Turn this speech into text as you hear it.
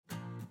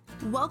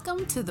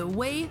Welcome to The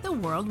Way the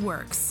World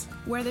Works,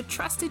 where the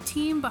trusted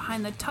team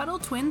behind the Tuttle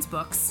Twins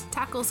books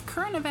tackles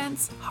current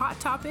events, hot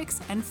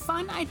topics, and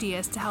fun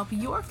ideas to help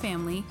your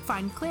family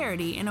find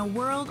clarity in a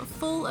world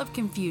full of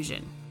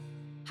confusion.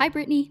 Hi,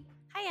 Brittany.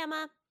 Hi,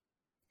 Emma.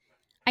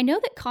 I know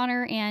that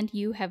Connor and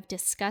you have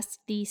discussed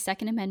the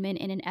Second Amendment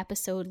in an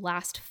episode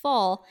last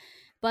fall,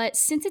 but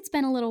since it's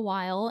been a little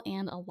while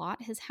and a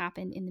lot has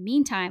happened in the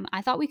meantime,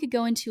 I thought we could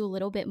go into a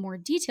little bit more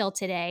detail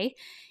today.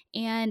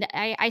 And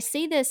I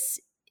say this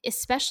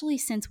especially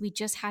since we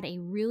just had a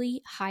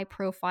really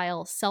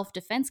high-profile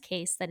self-defense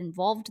case that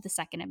involved the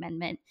Second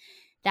Amendment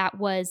that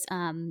was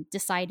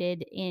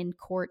decided in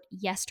court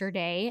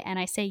yesterday. And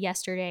I say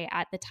yesterday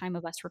at the time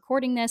of us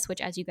recording this,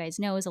 which, as you guys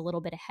know, is a little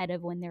bit ahead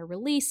of when they're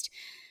released.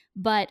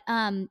 But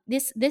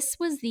this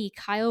was the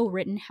Kyle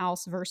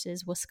Rittenhouse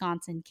versus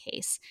Wisconsin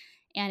case.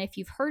 And if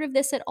you've heard of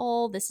this at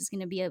all, this is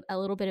going to be a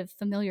little bit of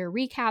familiar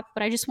recap,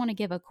 but I just want to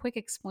give a quick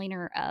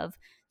explainer of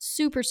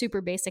super, super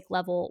basic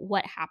level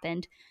what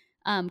happened.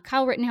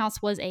 Kyle Rittenhouse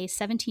was a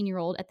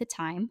 17-year-old at the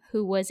time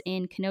who was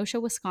in Kenosha,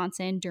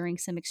 Wisconsin during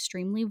some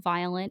extremely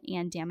violent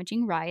and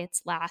damaging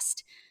riots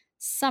last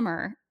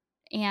summer.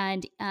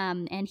 And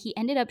he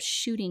ended up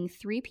shooting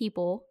 3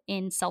 people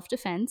in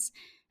self-defense,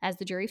 as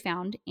the jury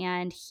found,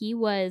 and he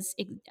was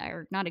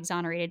not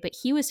exonerated, but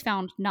he was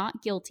found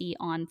not guilty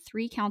on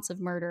 3 counts of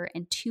murder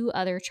and 2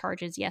 other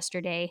charges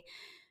yesterday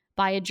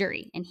by a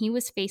jury. And he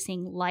was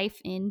facing life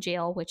in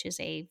jail, which is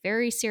a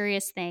very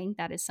serious thing.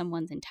 That is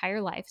someone's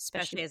entire life,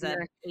 especially as an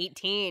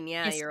 18,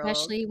 year old.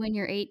 Especially when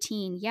you're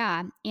 18,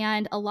 yeah.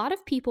 And a lot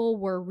of people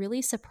were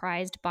really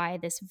surprised by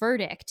this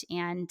verdict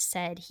and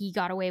said he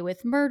got away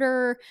with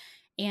murder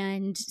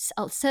and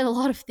said a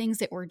lot of things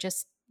that were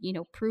just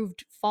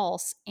proved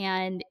false.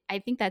 And I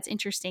think that's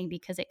interesting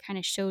because it kind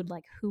of showed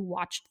like who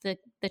watched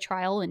the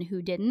trial and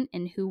who didn't,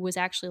 and who was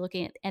actually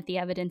looking at the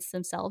evidence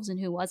themselves and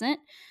who wasn't.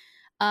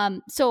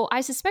 So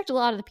I suspect a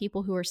lot of the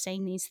people who are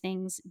saying these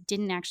things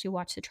didn't actually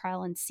watch the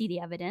trial and see the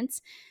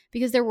evidence,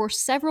 because there were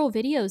several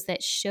videos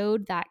that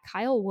showed that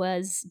Kyle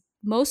was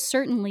most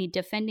certainly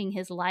defending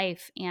his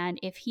life. And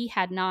if he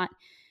had not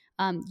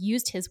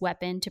used his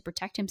weapon to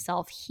protect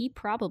himself, he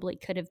probably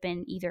could have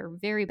been either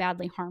very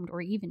badly harmed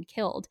or even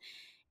killed.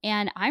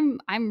 And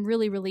I'm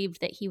really relieved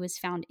that he was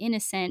found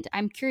innocent.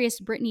 I'm curious,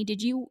 Brittany,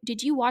 did you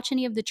watch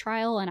any of the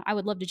trial? And I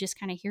would love to just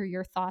kind of hear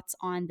your thoughts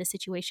on the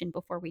situation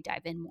before we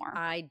dive in more.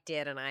 I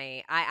did, and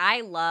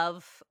I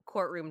love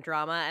courtroom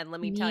drama, and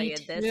let me tell you,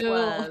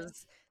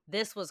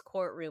 this was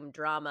courtroom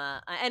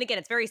drama. And again,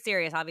 it's very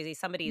serious. Obviously,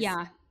 somebody's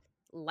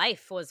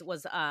life was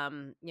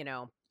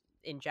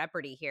in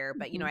jeopardy here.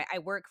 But I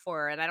work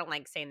for, and I don't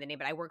like saying the name,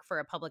 but I work for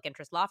a public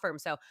interest law firm.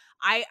 So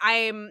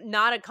I'm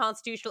not a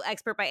constitutional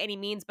expert by any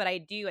means, but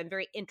I'm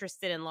very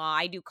interested in law.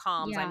 I do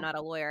comms. I'm not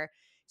a lawyer.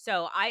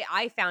 So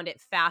I found it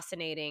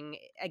fascinating.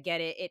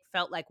 Again, it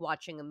felt like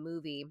watching a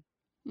movie.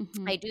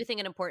 Mm-hmm. I do think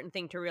an important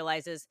thing to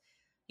realize is,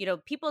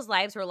 people's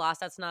lives were lost.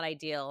 That's not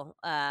ideal.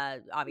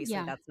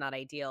 Obviously, that's not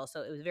ideal.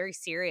 So it was very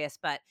serious,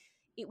 but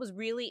it was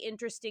really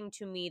interesting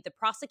to me. The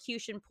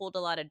prosecution pulled a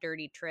lot of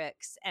dirty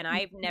tricks, and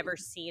I've never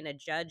seen a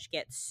judge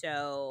get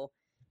so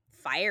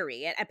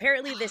fiery. And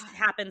apparently this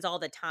happens all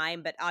the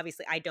time, but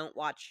obviously I don't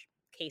watch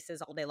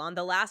cases all day long.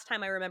 The last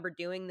time I remember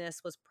doing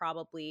this was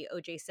probably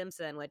O.J.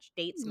 Simpson, which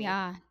dates me.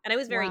 Yeah. And I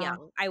was very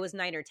young. I was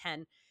 9 or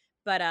 10.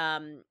 But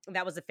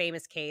that was a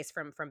famous case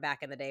from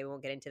back in the day. We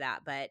won't get into that.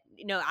 But,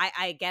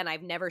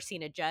 I've never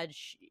seen a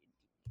judge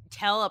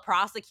tell a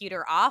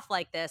prosecutor off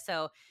like this.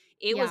 So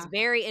it was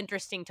very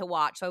interesting to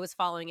watch. So I was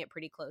following it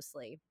pretty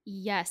closely.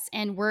 Yes.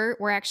 And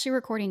we're actually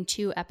recording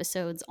 2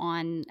 episodes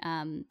on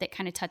that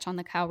kind of touch on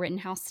the Kyle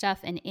Rittenhouse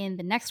stuff. And in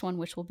the next one,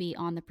 which will be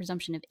on the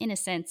presumption of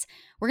innocence,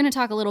 we're going to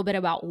talk a little bit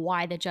about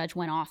why the judge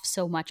went off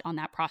so much on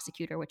that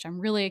prosecutor, which I'm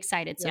really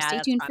excited. So stay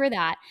tuned for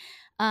that.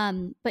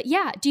 But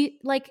yeah,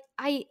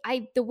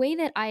 the way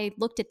that I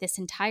looked at this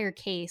entire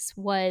case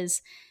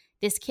was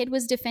this kid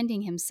was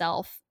defending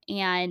himself.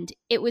 And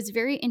it was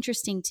very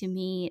interesting to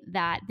me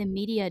that the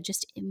media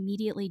just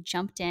immediately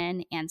jumped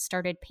in and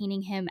started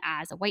painting him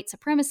as a white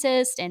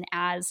supremacist and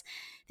as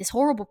this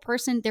horrible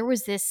person. There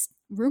was this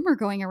rumor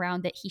going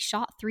around that he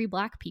shot 3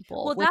 black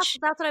people. Well, that's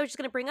what I was just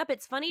going to bring up.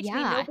 It's funny to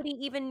me. Nobody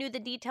even knew the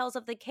details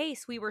of the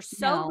case. We were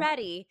so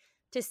ready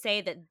to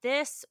say that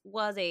this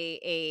was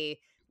a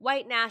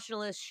white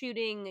nationalist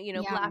shooting,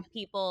 black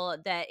people,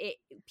 that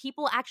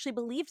people actually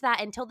believed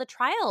that until the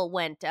trial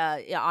went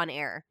on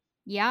air.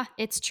 Yeah,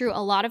 it's true.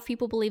 A lot of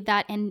people believe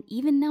that. And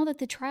even now that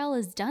the trial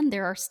is done,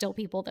 there are still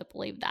people that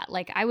believe that.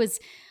 Like, I was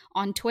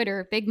on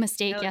Twitter, big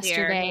mistake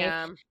yesterday.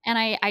 And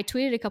I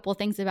tweeted a couple of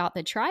things about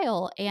the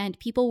trial, and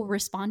people were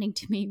responding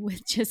to me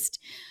with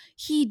just,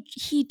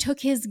 he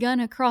took his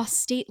gun across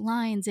state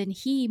lines and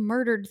he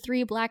murdered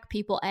 3 black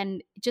people.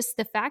 And just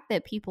the fact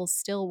that people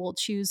still will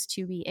choose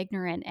to be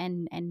ignorant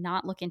and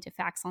not look into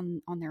facts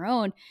on their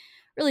own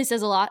really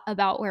says a lot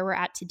about where we're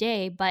at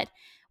today. But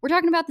we're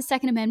talking about the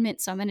Second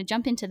Amendment, so I'm going to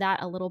jump into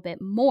that a little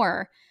bit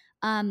more.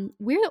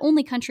 we're the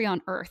only country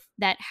on earth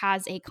that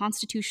has a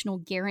constitutional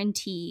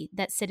guarantee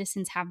that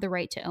citizens have the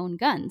right to own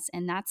guns.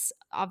 And that's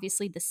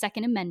obviously the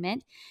Second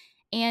Amendment.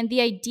 And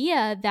the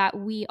idea that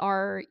we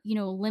are,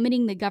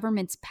 limiting the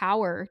government's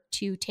power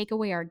to take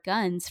away our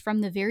guns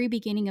from the very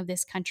beginning of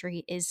this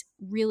country is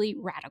really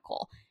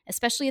radical,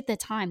 especially at the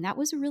time. That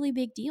was a really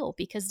big deal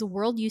because the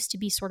world used to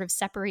be sort of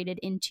separated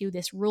into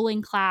this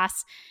ruling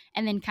class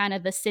and then kind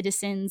of the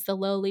citizens, the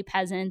lowly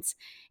peasants.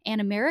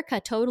 And America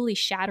totally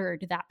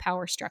shattered that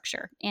power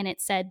structure. And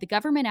it said the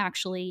government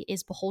actually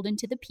is beholden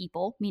to the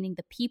people, meaning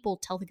the people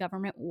tell the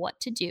government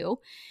what to do.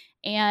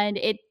 And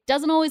it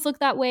doesn't always look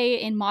that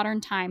way in modern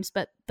times,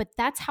 but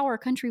that's how our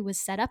country was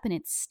set up, and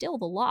it's still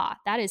the law.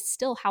 That is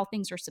still how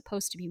things are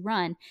supposed to be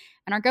run,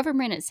 and our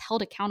government is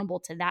held accountable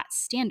to that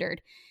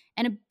standard.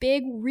 And a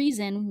big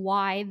reason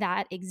why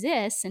that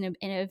exists, and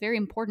a very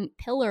important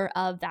pillar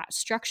of that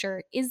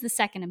structure, is the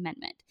Second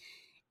Amendment.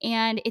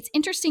 And it's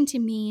interesting to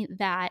me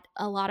that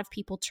a lot of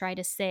people try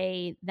to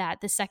say that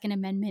the Second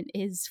Amendment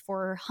is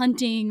for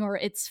hunting, or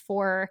it's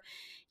for,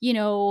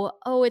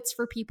 it's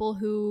for people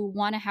who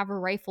want to have a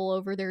rifle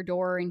over their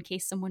door in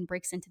case someone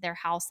breaks into their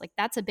house. Like,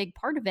 that's a big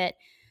part of it.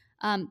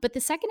 But the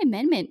Second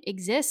Amendment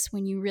exists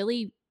when you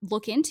really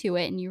look into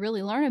it and you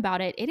really learn about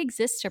it. It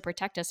exists to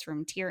protect us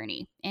from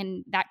tyranny.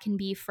 And that can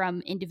be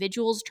from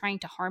individuals trying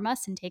to harm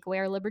us and take away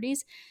our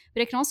liberties,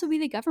 but it can also be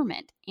the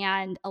government.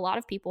 And a lot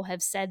of people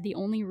have said the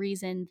only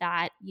reason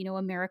that,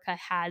 America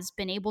has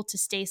been able to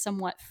stay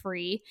somewhat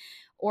free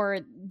or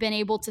been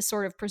able to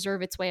sort of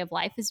preserve its way of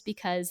life is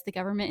because the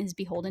government is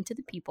beholden to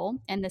the people,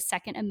 and the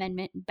Second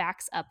Amendment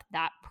backs up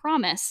that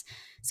promise.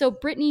 So,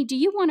 Brittany, do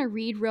you want to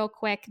read real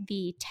quick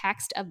the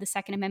text of the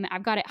Second Amendment?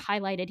 I've got it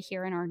highlighted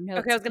here in our notes.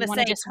 Okay, I was going to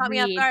say, just caught me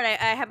off guard.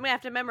 I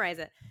have to memorize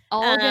it.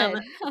 All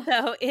good.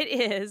 So it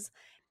is: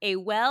 a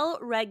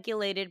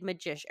well-regulated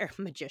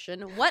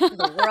magician. What in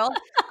the world?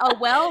 A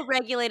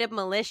well-regulated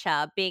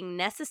militia being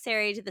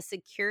necessary to the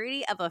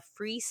security of a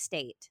free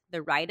state,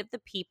 the right of the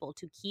people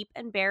to keep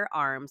and bear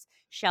arms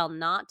shall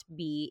not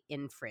be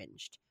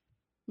infringed.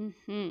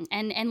 Mm-hmm.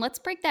 And let's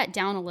break that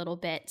down a little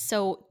bit.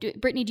 So,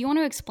 Brittany, do you want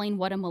to explain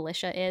what a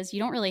militia is? You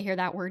don't really hear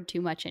that word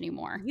too much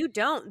anymore. You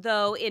don't,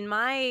 though. In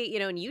my,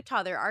 in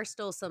Utah, there are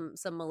still some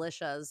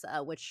militias,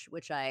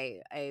 which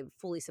I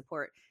fully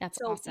support. That's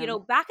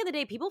awesome. Back in the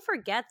day, people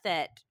forget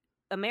that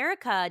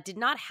America did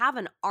not have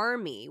an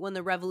army when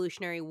the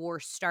Revolutionary War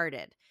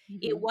started. Mm-hmm.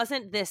 It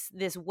wasn't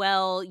this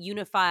well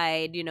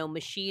unified,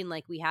 machine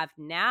like we have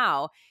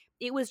now.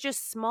 It was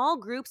just small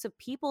groups of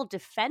people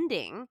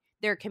defending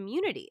their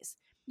communities.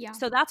 Yeah.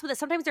 So that's what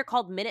sometimes they're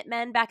called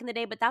Minutemen back in the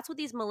day, but that's what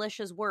these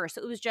militias were.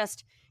 So it was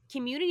just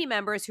community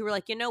members who were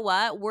like, you know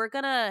what, we're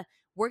gonna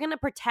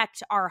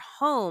protect our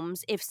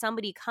homes if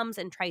somebody comes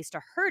and tries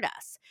to hurt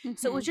us. Mm-hmm.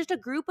 So it was just a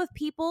group of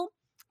people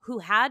who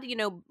had,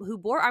 who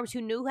bore arms,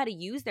 who knew how to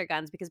use their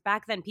guns, because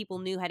back then people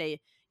knew how to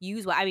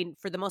use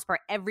for the most part,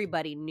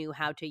 everybody knew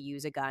how to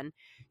use a gun.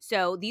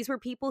 So these were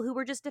people who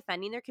were just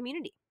defending their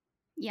community.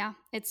 Yeah,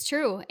 it's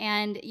true.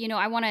 And,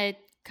 I want to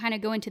kind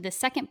of go into the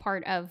second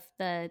part of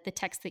the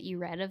text that you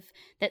read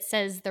that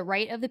says the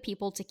right of the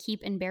people to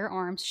keep and bear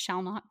arms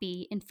shall not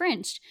be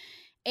infringed.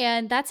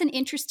 And that's an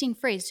interesting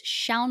phrase,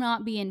 shall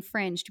not be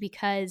infringed,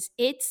 because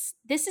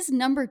this is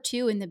number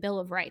 2 in the Bill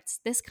of Rights.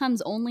 This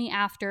comes only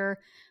after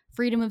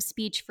freedom of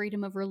speech,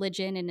 freedom of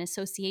religion and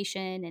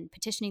association, and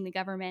petitioning the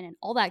government and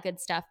all that good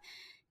stuff.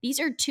 These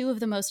are 2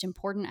 of the most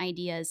important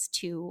ideas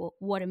to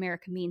what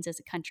America means as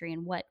a country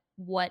and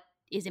what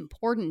is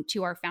important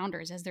to our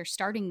founders as they're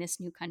starting this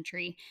new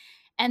country.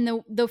 And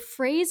the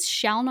phrase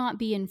shall not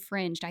be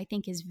infringed, I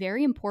think, is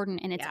very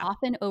important, and it's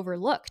often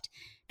overlooked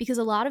because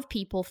a lot of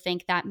people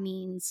think that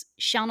means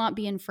shall not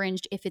be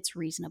infringed if it's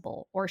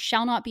reasonable, or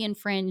shall not be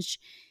infringed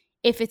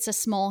if it's a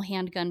small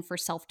handgun for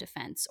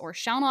self-defense, or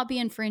shall not be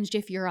infringed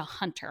if you're a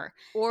hunter.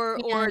 Or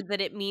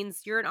that it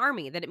means you're an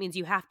army, that it means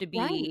you have to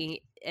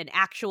be an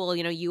actual,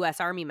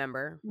 U.S. Army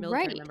member,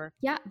 military member.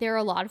 Yeah, there are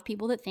a lot of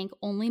people that think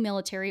only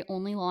military,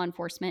 only law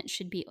enforcement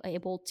should be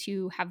able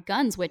to have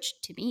guns, which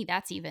to me,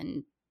 that's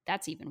even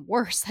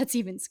worse. That's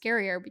even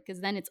scarier,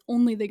 because then it's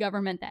only the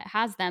government that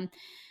has them.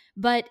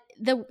 But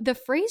the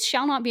phrase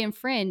shall not be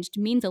infringed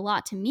means a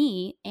lot to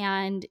me,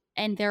 and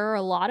there are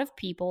a lot of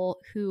people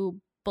who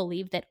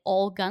believe that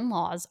all gun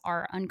laws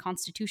are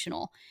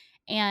unconstitutional.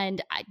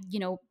 And,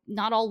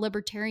 not all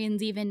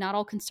libertarians, even not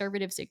all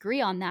conservatives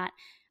agree on that.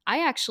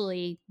 I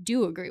actually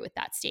do agree with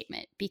that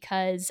statement,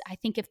 because I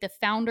think if the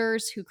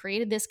founders who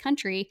created this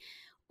country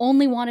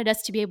only wanted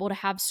us to be able to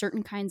have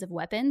certain kinds of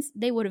weapons,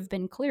 they would have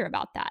been clear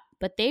about that.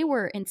 But they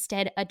were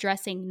instead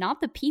addressing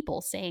not the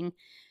people, saying,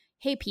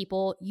 hey,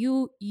 people,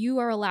 you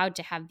are allowed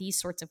to have these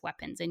sorts of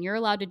weapons and you're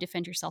allowed to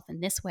defend yourself in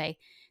this way.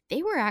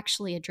 They were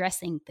actually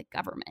addressing the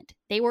government.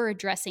 They were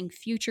addressing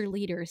future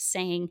leaders,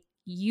 saying,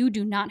 you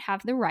do not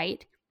have the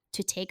right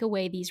to take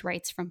away these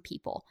rights from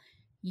people.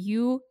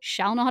 You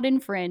shall not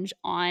infringe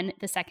on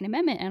the Second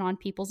Amendment and on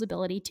people's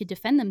ability to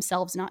defend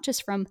themselves, not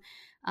just from,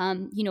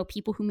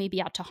 people who may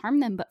be out to harm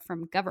them, but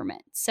from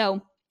government.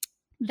 So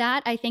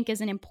That, I think,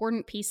 is an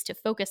important piece to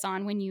focus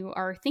on when you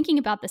are thinking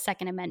about the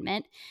Second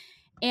Amendment.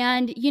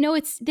 And,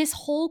 this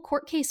whole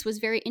court case was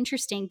very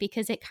interesting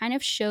because it kind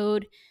of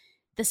showed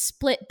the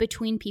split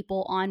between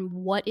people on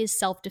what is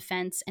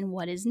self-defense and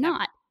what is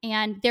not.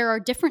 And there are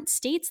different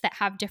states that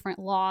have different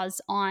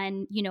laws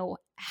on,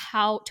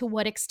 how, to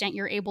what extent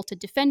you're able to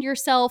defend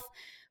yourself,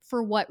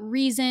 for what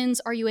reasons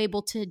are you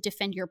able to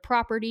defend your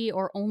property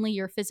or only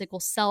your physical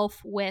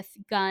self with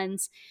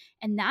guns.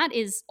 And that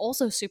is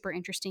also super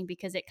interesting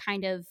because it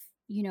kind of,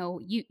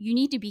 you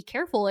need to be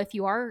careful if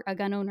you are a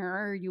gun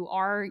owner or you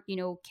are,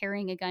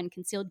 carrying a gun,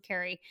 concealed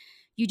carry.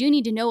 You do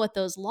need to know what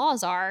those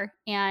laws are.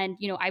 And,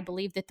 I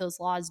believe that those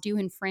laws do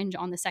infringe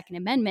on the Second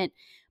Amendment.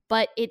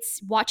 But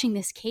it's watching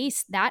this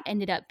case that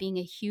ended up being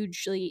a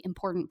hugely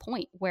important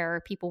point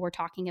where people were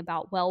talking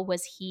about, well,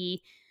 was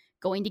he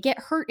going to get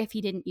hurt if he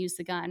didn't use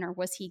the gun? Or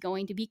was he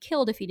going to be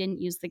killed if he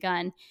didn't use the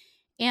gun?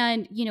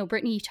 And,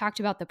 Brittany, you talked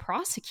about the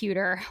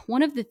prosecutor.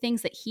 One of the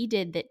things that he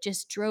did that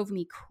just drove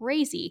me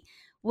crazy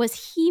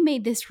was he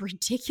made this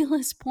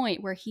ridiculous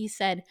point where he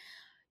said,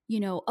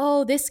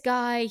 oh, this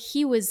guy,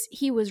 he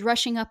was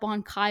rushing up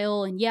on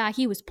Kyle and yeah,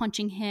 he was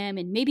punching him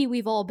and maybe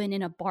we've all been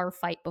in a bar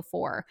fight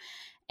before.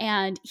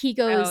 And he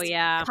goes, oh,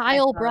 yeah,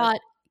 Kyle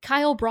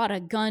brought a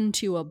gun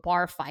to a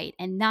bar fight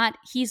and that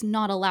he's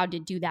not allowed to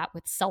do that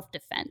with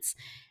self-defense.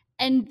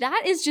 And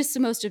that is just the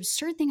most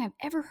absurd thing I've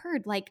ever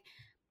heard. Like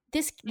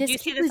this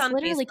kid was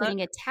literally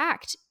getting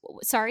attacked.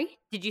 Sorry?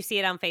 Did you see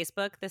it on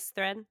Facebook, this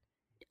thread?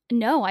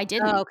 No, I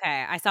didn't. Oh,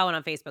 okay. I saw one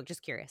on Facebook.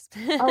 Just curious.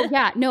 Oh,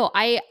 yeah. No,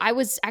 I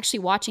was actually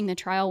watching the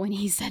trial when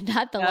he said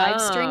that, the live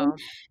stream,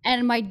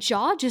 and my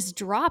jaw just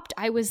dropped.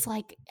 I was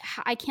like,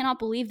 I cannot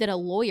believe that a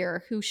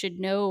lawyer who should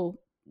know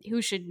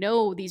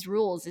these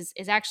rules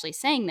is actually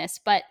saying this.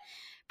 But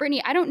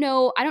Brittany, I don't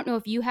know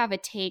if you have a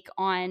take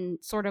on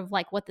sort of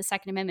like what the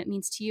Second Amendment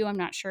means to you. I'm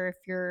not sure if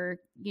you're,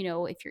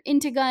 if you're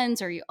into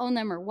guns or you own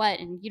them or what,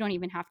 and you don't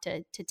even have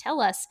to tell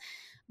us.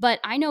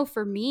 But I know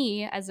for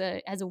me as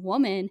a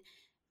woman,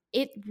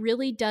 it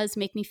really does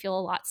make me feel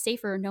a lot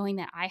safer knowing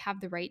that I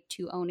have the right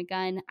to own a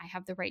gun. I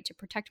have the right to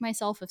protect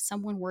myself if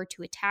someone were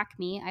to attack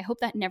me. I hope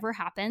that never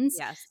happens.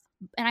 Yes.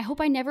 And I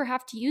hope I never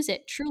have to use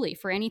it truly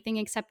for anything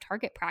except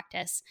target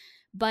practice.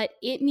 But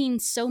it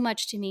means so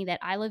much to me that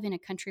I live in a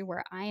country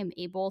where I am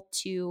able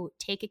to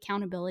take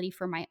accountability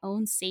for my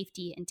own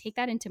safety and take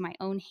that into my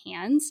own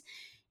hands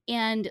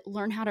and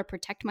learn how to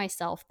protect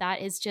myself.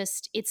 That is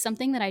just, it's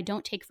something that I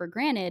don't take for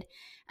granted.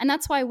 And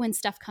that's why when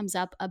stuff comes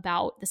up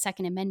about the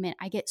Second Amendment,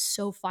 I get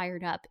so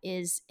fired up.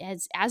 Is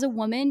as a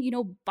woman,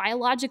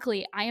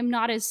 biologically, I am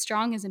not as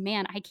strong as a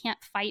man. I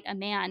can't fight a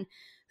man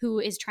who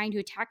is trying to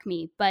attack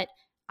me, but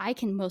I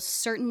can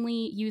most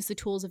certainly use the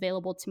tools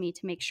available to me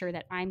to make sure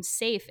that I'm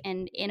safe.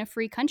 And in a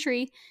free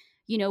country,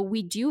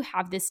 we do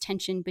have this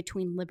tension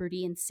between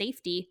liberty and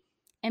safety.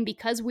 And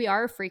because we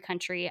are a free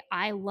country,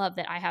 I love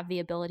that I have the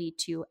ability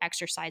to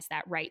exercise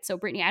that right. So,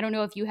 Brittany, I don't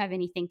know if you have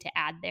anything to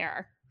add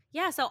there.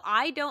 Yeah, so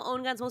I don't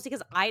own guns mostly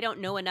because I don't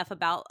know enough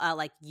about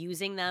like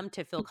using them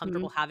to feel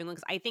comfortable having one.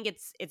 Because I think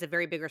it's a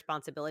very big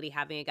responsibility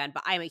having a gun.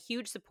 But I'm a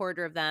huge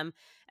supporter of them,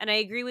 and I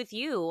agree with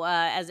you.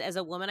 As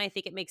a woman, I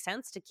think it makes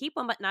sense to keep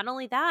one. But not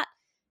only that,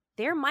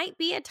 there might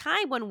be a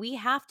time when we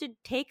have to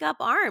take up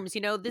arms.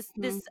 This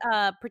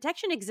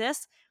protection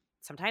exists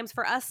sometimes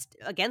for us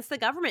against the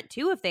government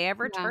too, if they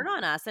ever turn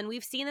on us. And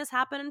we've seen this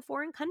happen in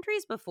foreign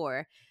countries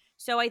before.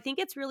 So I think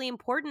it's really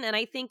important. And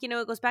I think,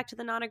 it goes back to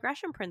the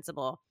non-aggression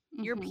principle.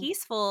 You're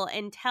peaceful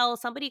until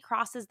somebody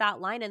crosses that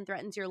line and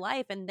threatens your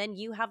life. And then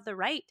you have the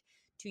right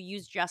to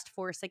use just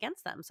force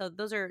against them. So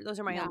those are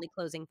my only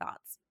closing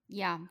thoughts.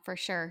 Yeah, for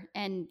sure.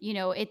 And,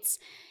 it's,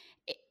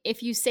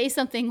 if you say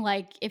something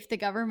like, if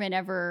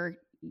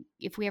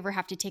we ever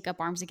have to take up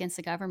arms against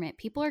the government,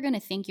 people are going to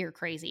think you're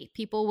crazy.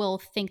 People will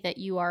think that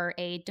you are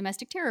a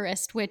domestic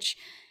terrorist, which,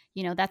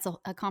 that's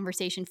a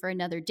conversation for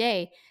another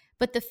day.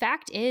 But the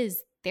fact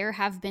is, there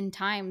have been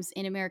times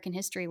in American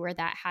history where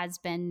that has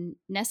been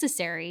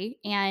necessary.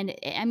 And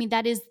I mean,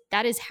 that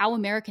is how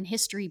American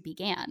history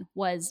began,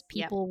 was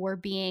people were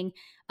being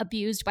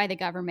abused by the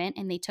government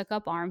and they took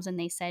up arms and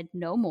they said,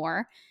 no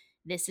more.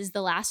 This is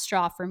the last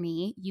straw for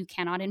me. You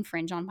cannot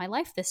infringe on my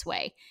life this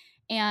way.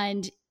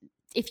 And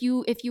if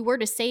you were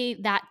to say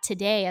that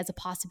today as a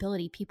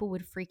possibility, people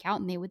would freak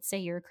out and they would say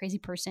you're a crazy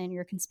person,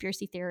 you're a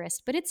conspiracy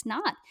theorist, but it's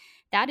not.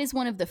 That is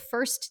one of the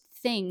first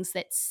things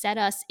that set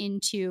us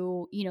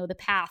into, the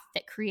path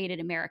that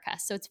created America.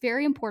 So it's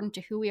very important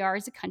to who we are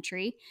as a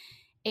country.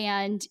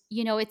 And,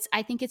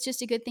 I think it's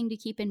just a good thing to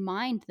keep in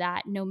mind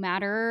that no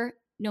matter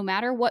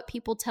what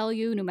people tell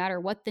you, no matter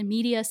what the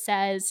media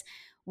says,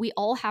 we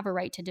all have a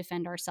right to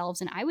defend ourselves.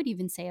 And I would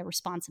even say a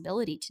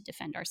responsibility to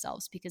defend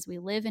ourselves, because we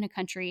live in a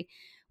country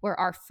where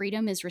our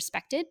freedom is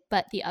respected,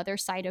 but the other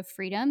side of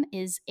freedom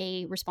is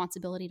a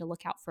responsibility to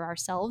look out for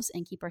ourselves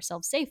and keep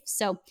ourselves safe.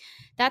 So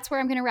that's where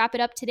I'm going to wrap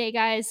it up today,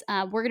 guys.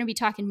 We're going to be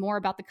talking more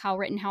about the Kyle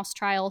Rittenhouse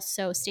trial.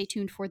 So stay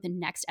tuned for the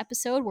next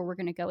episode where we're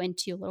going to go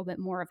into a little bit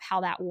more of how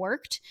that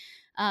worked.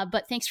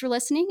 But thanks for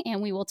listening,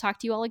 and we will talk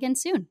to you all again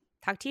soon.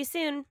 Talk to you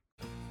soon.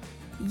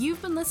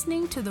 You've been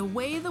listening to The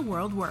Way the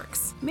World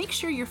Works. Make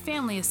sure your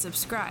family is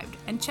subscribed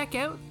and check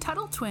out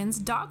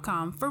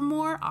TuttleTwins.com for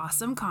more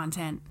awesome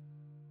content.